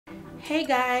Hey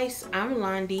guys, I'm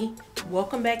Londie.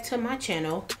 Welcome back to my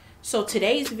channel. So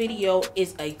today's video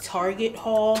is a Target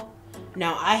haul.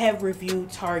 Now I have reviewed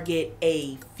Target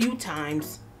a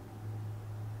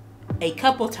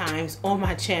couple times on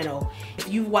my channel. If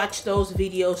you watch those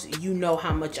videos, you know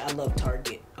how much I love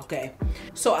Target, okay?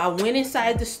 So I went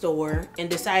inside the store and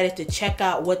decided to check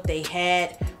out what they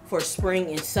had for spring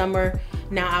and summer.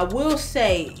 Now I will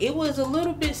say it was a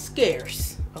little bit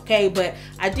scarce, okay, but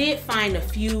I did find a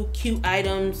few cute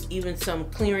items, even some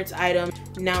clearance items.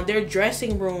 Now their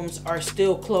dressing rooms are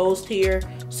still closed here,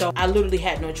 so I literally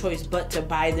had no choice but to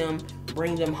buy them,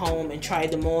 bring them home and try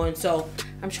them on. So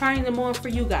I'm trying them on for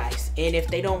you guys, and if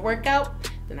they don't work out,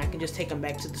 then I can just take them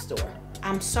back to the store.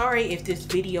 I'm sorry if this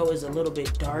video is a little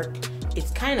bit dark.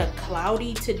 It's kind of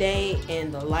cloudy today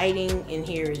and the lighting in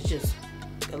here is just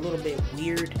a little bit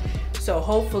weird, so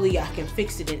hopefully I can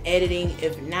fix it in editing.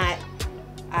 If not,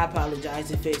 I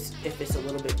apologize if it's a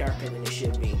little bit darker than it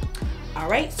should be. All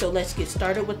right, so let's get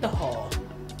started with the haul.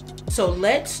 So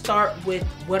let's start with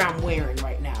what I'm wearing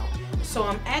right now. So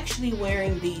I'm actually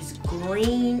wearing these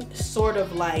green sort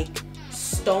of like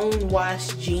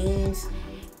stonewashed jeans,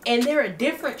 and they're a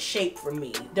different shape for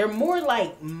me. They're more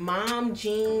like mom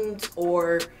jeans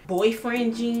or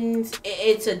boyfriend jeans.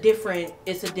 It's a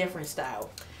different style.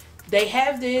 They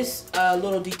have this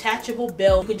little detachable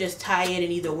belt. You can just tie it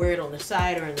and either wear it on the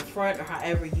side or in the front or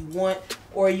however you want,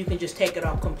 or you can just take it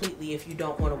off completely if you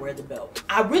don't want to wear the belt.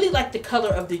 I really like the color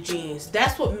of the jeans.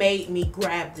 That's what made me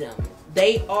grab them.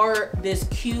 They are this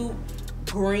cute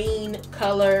green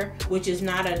color, which is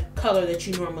not a color that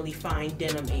you normally find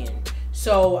denim in.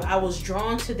 So I was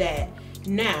drawn to that.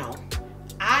 Now,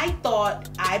 I thought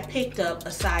I picked up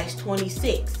a size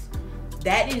 26.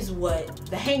 That is what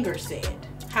the hanger said.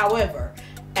 However,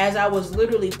 as I was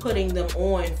literally putting them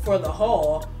on for the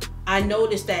haul, I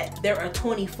noticed that they're a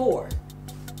 24,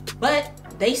 but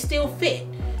they still fit.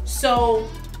 So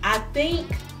I think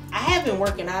I have been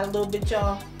working out a little bit,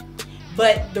 y'all,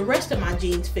 but the rest of my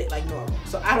jeans fit like normal.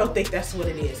 So I don't think that's what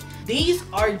it is. These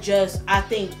are just, I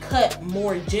think, cut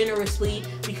more generously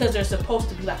because they're supposed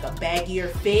to be like a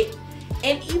baggier fit.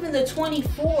 And even the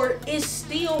 24 is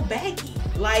still baggy.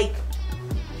 Like,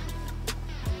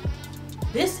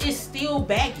 this is still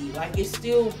baggy. Like, it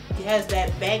still has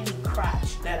that baggy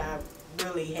crotch that I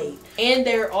really hate. And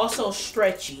they're also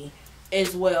stretchy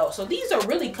as well. So these are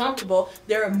really comfortable.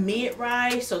 They're a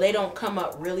mid-rise, so they don't come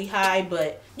up really high,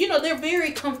 but you know, they're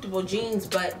very comfortable jeans.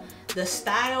 But the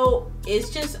style is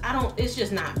just, it's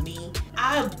just not me.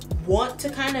 I want to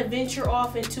kind of venture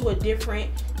off into a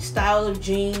different style of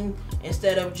jean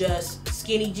instead of just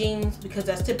skinny jeans, because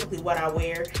that's typically what I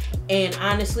wear. And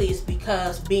honestly, it's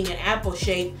because being an apple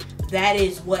shape, that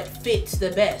is what fits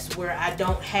the best, where I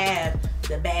don't have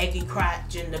the baggy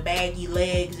crotch and the baggy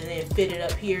legs and then fit it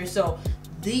up here. So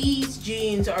these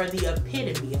jeans are the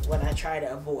epitome of what I try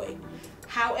to avoid.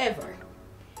 However,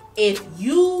 if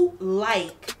you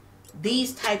like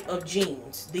these type of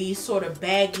jeans, these sort of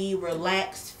baggy,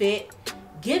 relaxed fit,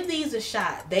 give these a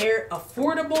shot. They're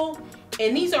affordable,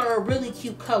 and these are a really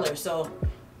cute color. So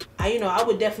I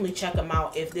would definitely check them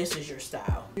out if this is your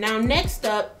style. Now next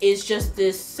up is just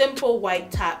this simple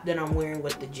white top that I'm wearing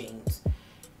with the jeans.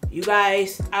 You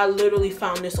guys, I literally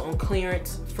found this on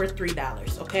clearance for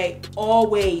 $3, okay?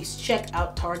 Always check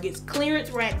out Target's clearance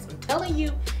racks. I'm telling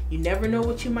you, you never know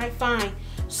what you might find.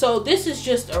 So this is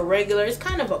just a regular, it's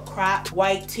kind of a crop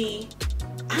white tee.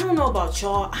 I don't know about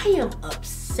y'all, I am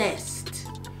obsessed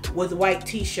with white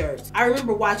t-shirts. I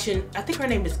remember watching, I think her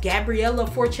name is Gabriella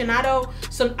Fortunato.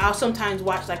 I'll sometimes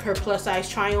watch like her plus size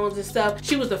try-ons and stuff.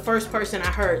 She was the first person I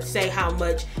heard say how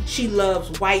much she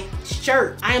loves white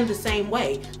shirts. I am the same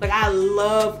way. Like, I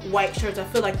love white shirts. I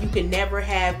feel like you can never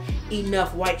have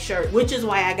enough white shirts, which is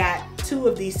why I got two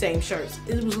of these same shirts.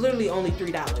 It was literally only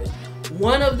 $3.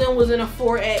 One of them was in a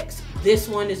 4X. This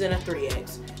one is in a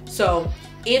 3X. So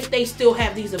if they still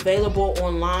have these available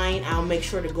online, I'll make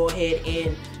sure to go ahead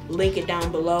and link it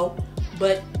down below.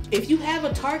 But if you have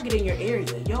a Target in your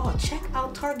area, y'all check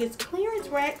out Target's clearance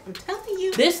rack. I'm telling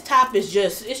you, this top is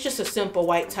just, it's just a simple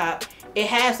white top. It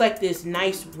has like this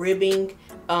nice ribbing.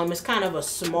 It's kind of a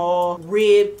small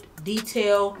ribbed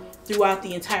detail throughout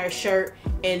the entire shirt,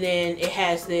 and then it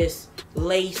has this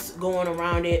lace going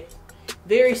around it.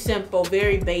 Very simple,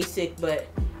 very basic, but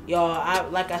y'all,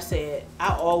 like I said,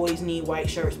 I always need white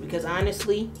shirts because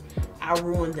honestly, I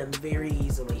ruin them very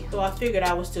easily. So I figured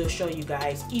I would still show you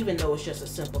guys, even though it's just a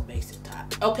simple basic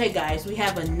top. Okay guys, we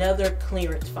have another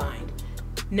clearance find.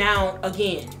 Now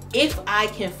again, if I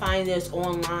can find this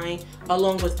online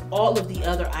along with all of the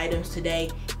other items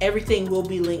today, everything will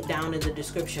be linked down in the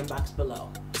description box below.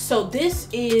 So this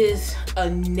is a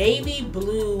navy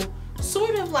blue,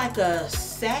 sort of like a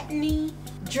satiny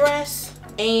dress,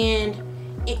 and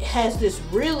it has this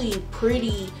really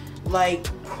pretty like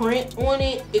print on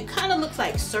it. It kind of looks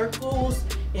like circles.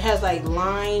 It has like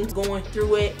lines going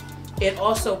through it. It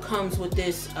also comes with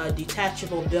this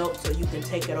detachable belt so you can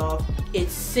take it off.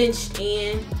 It's cinched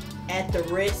in at the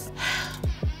wrist.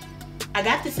 I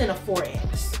got this in a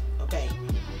 4X, okay?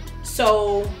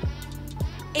 So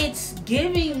it's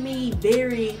giving me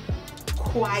very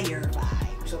choir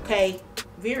vibes, okay?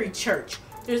 Very church.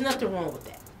 There's nothing wrong with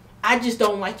that. I just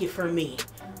don't like it for me.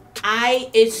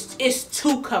 It's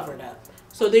too covered up.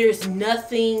 So there's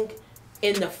nothing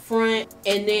in the front,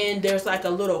 and then there's like a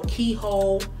little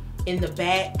keyhole in the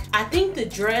back. I think the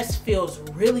dress feels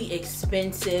really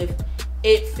expensive.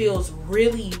 It feels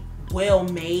really well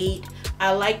made.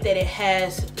 I like that it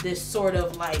has this sort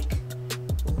of like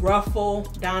ruffle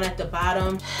down at the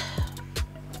bottom.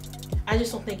 I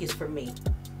just don't think it's for me.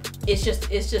 It's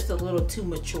just a little too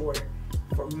mature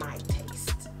for my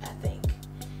taste, I think.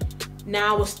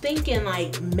 Now I was thinking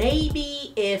like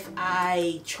maybe if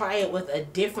I try it with a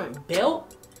different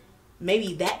belt,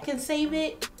 maybe that can save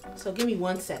it. So give me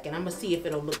 1 second. I'm gonna see if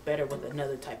it'll look better with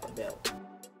another type of belt.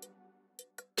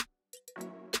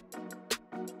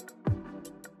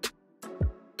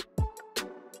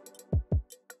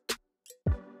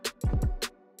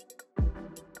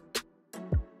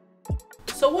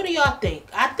 So what do y'all think?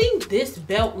 I think this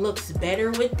belt looks better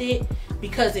with it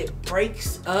because it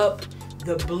breaks up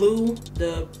the blue.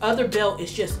 The other belt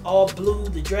is just all blue.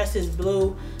 The dress is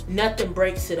blue. Nothing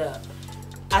breaks it up.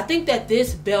 I think that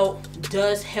this belt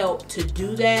does help to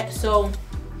do that. So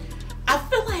I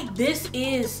feel like this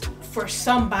is for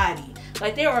somebody.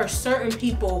 Like there are certain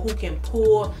people who can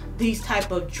pull these type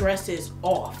of dresses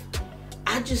off.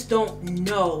 I just don't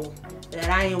know that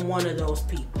I am one of those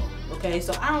people. Okay,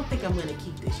 so I don't think I'm gonna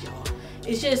keep this, y'all.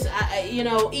 It's just, you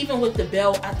know, even with the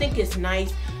belt, I think it's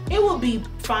nice. It will be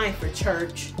fine for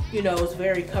church. You know, it's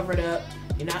very covered up.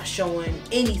 You're not showing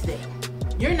anything.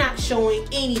 You're not showing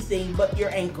anything but your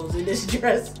ankles in this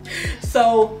dress.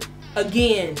 So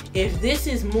again, if this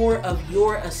is more of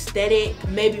your aesthetic,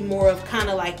 maybe more of kind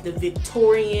of like the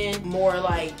Victorian, more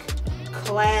like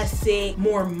classic,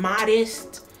 more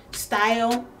modest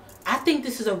style, I think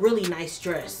this is a really nice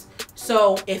dress.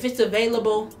 So if it's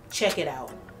available, check it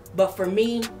out. But for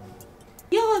me,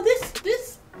 yo,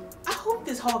 this, I hope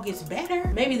this haul gets better.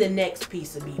 Maybe the next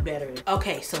piece will be better.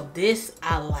 Okay, so this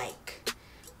I like.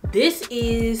 This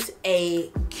is a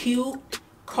cute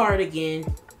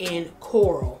cardigan in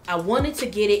coral. I wanted to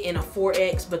get it in a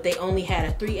 4X, but they only had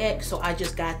a 3X, so I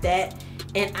just got that.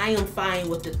 And I am fine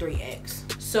with the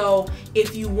 3X. So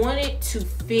if you want it to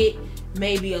fit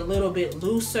maybe a little bit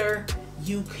looser,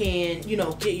 you can, you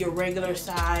know, get your regular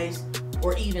size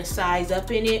or even size up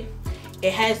in it.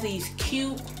 It has these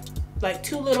cute, like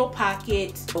 2 little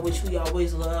pockets, which we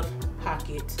always love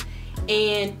pockets.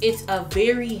 And it's a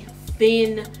very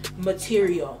thin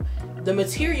material. The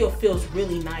material feels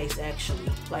really nice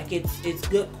actually. Like it's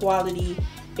good quality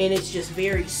and it's just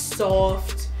very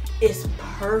soft. It's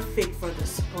perfect for the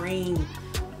spring.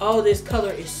 Oh, this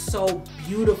color is so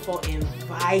beautiful and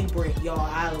vibrant, y'all.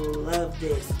 I love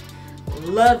this.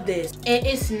 Love this. And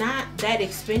it's not that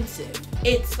expensive.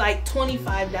 It's like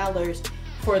 $25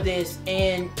 for this,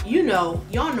 and you know,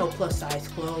 y'all know plus size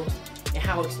clothes and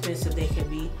how expensive they can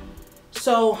be.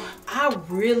 So I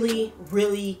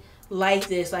really like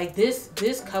this. Like this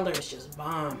color is just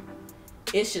bomb.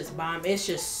 It's just bomb. It's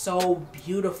just so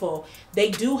beautiful. They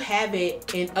do have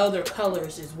it in other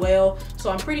colors as well,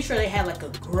 so I'm pretty sure they had like a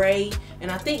gray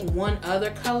and I think one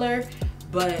other color,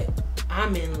 but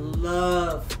I'm in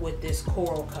love with this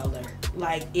coral color.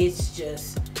 Like it's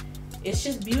just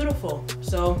beautiful.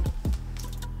 So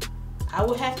I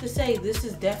would have to say this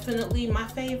is definitely my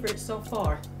favorite so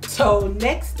far. So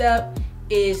next up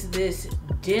is this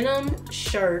denim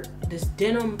shirt, this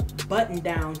denim button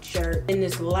down shirt in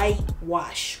this light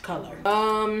wash color.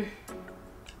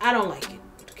 I don't like it,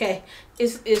 okay?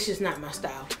 It's just not my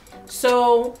style.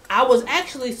 So I was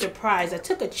actually surprised. I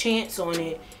took a chance on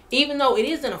it. Even though it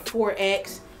is in a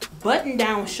 4X, button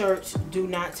down shirts do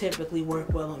not typically work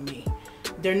well on me.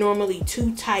 They're normally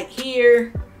too tight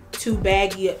here, too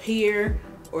baggy up here,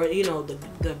 or you know,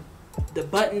 the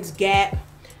buttons gap.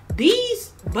 These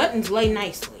buttons lay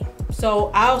nicely,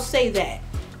 so I'll say that.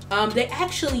 They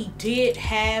actually did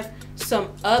have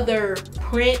some other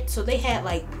print, so they had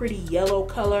like pretty yellow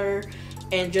color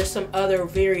and just some other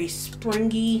very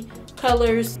springy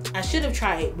colors. I should have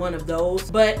tried one of those,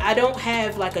 but I don't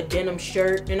have like a denim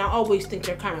shirt and I always think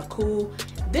they're kind of cool.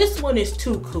 This one is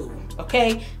too cool,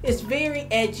 okay? It's very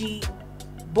edgy,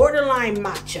 borderline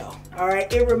macho. All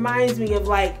right, it reminds me of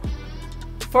like,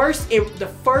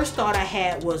 the first thought I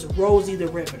had was Rosie the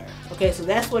Riveter. Okay, so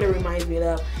that's what it reminds me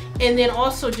of. And then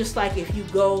also just like if you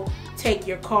go take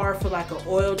your car for like an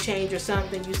oil change or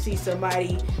something, you see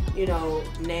somebody, you know,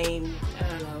 name, I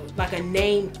don't know, like a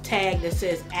name tag that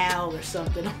says Al or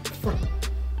something on the front.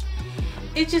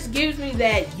 It just gives me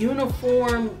that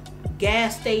uniform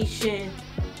gas station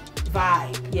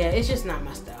vibe. Yeah, it's just not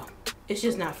my style. It's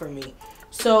just not for me.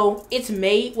 So it's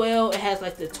made well. It has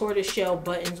like the tortoiseshell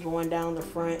buttons going down the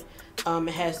front.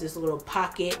 It has this little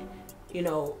pocket, you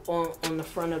know, on the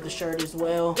front of the shirt as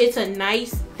well. It's a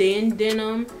nice thin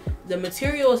denim. The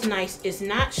material is nice. It's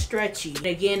not stretchy.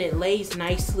 Again, it lays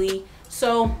nicely.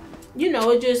 So, you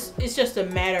know, it's just a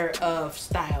matter of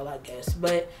style, I guess.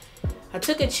 But I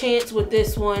took a chance with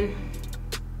this one,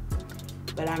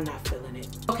 but I'm not feeling it.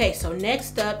 Okay, so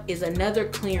next up is another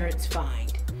clearance find.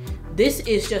 This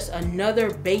is just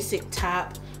another basic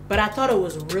top, but I thought it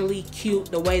was really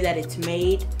cute the way that it's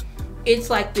made. It's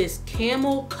like this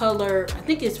camel color, I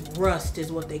think it's rust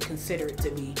is what they consider it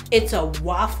to be. It's a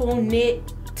waffle knit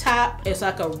top. It's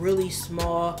like a really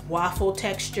small waffle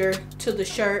texture to the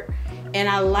shirt. And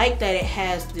I like that it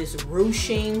has this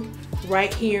ruching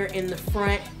right here in the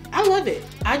front. I love it.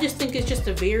 I just think it's just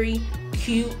a very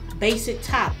cute basic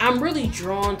top. I'm really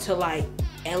drawn to like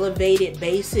elevated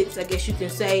basics, I guess you can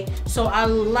say. So I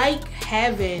like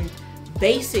having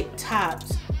basic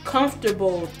tops,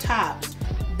 comfortable tops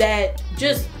that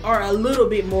just are a little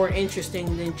bit more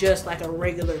interesting than just like a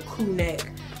regular crew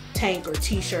neck tank or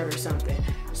t-shirt or something.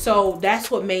 So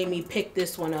that's what made me pick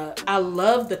this one up. I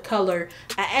love the color.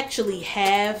 I actually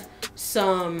have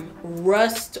some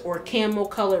rust or camel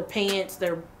colored pants.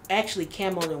 They're actually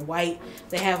camel and white.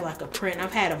 They have like a print.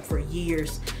 I've had them for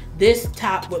years. This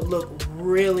top would look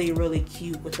really, really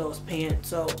cute with those pants.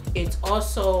 So it's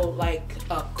also like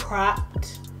a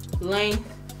cropped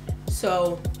length.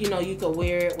 So, you know, you could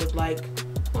wear it with like,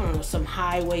 I don't know, some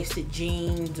high-waisted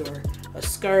jeans or a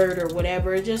skirt or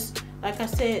whatever. Just, like I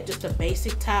said, just a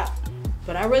basic top.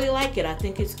 But I really like it. I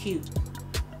think it's cute.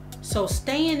 So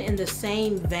staying in the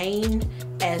same vein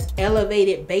as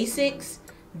elevated basics,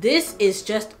 this is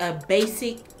just a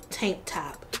basic tank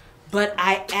top, but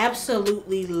I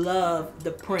absolutely love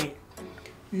the print.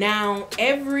 Now,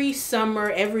 every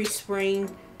summer, every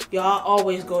spring, y'all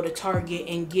always go to Target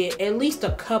and get at least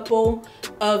a couple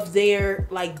of their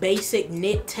like basic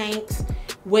knit tanks,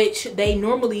 which they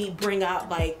normally bring out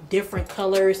like different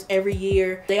colors every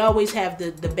year. They always have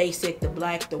the basic, the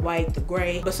black, the white, the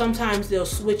gray, but sometimes they'll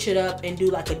switch it up and do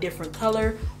like a different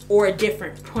color or a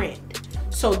different print.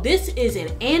 So this is an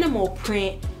animal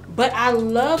print, but I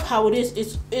love how it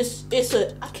is. It's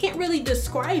a, I can't really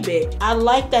describe it. I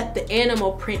like that the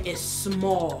animal print is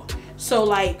small. So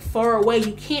like far away,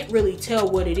 you can't really tell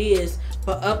what it is,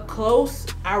 but up close,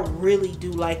 I really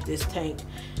do like this tank.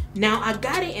 Now I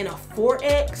got it in a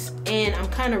 4X and I'm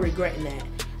kind of regretting that.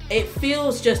 It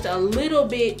feels just a little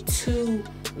bit too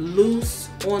loose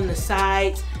on the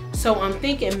sides. So I'm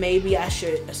thinking maybe I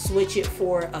should switch it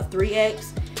for a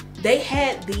 3X. They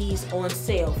had these on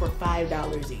sale for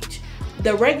 $5 each.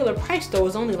 The regular price though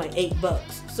is only like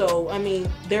 $8. So I mean,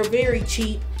 they're very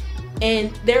cheap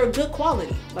and they're good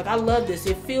quality. Like I love this.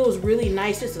 It feels really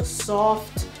nice. It's a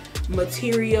soft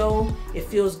material. It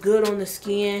feels good on the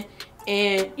skin.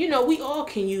 And you know, we all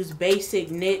can use basic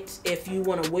knits if you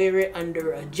want to wear it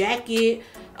under a jacket,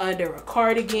 under a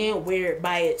cardigan, wear it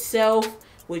by itself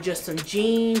with just some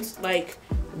jeans. Like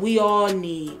we all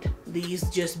need these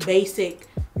just basic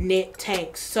knit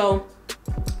tanks. So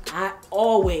I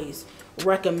always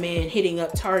recommend hitting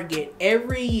up Target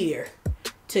every year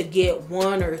to get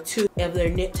 1 or 2 of their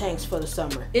knit tanks for the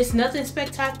summer. It's nothing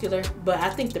spectacular, but I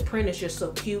think the print is just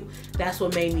so cute. That's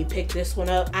what made me pick this one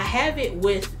up. I have it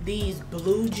with these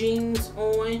blue jeans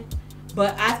on,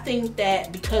 but I think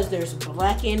that because there's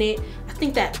black in it, I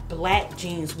think that black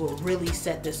jeans will really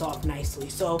set this off nicely.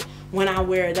 So when I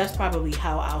wear it, that's probably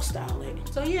how I'll style it.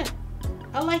 So yeah,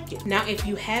 I like it. Now, if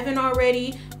you haven't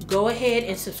already, go ahead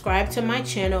and subscribe to my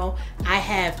channel. I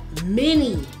have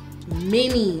many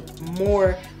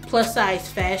more plus size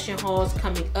fashion hauls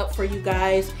coming up for you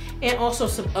guys, and also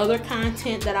some other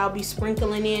content that I'll be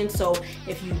sprinkling in. So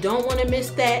if you don't want to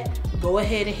miss that, go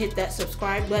ahead and hit that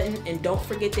subscribe button, and don't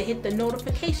forget to hit the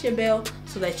notification bell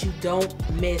so that you don't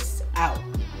miss out.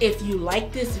 If you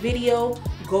like this video,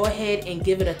 go ahead and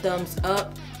give it a thumbs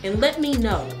up and let me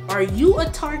know, are you a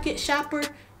Target shopper?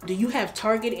 Do you have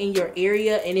Target in your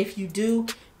area? And if you do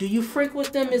you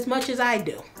frequent them as much as I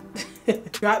do?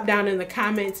 Drop down in the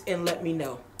comments and let me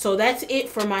know. So that's it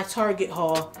for my Target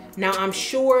haul. Now I'm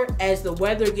sure as the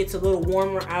weather gets a little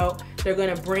warmer out, they're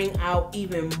gonna bring out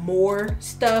even more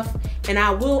stuff. And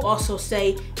I will also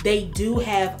say they do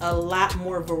have a lot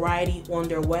more variety on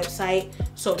their website.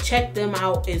 So check them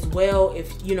out as well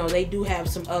if, you know, they do have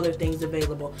some other things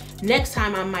available. Next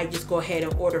time I might just go ahead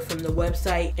and order from the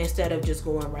website instead of just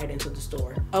going right into the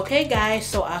store. Okay guys,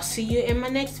 so I'll see you in my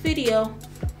next video.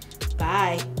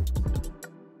 Bye.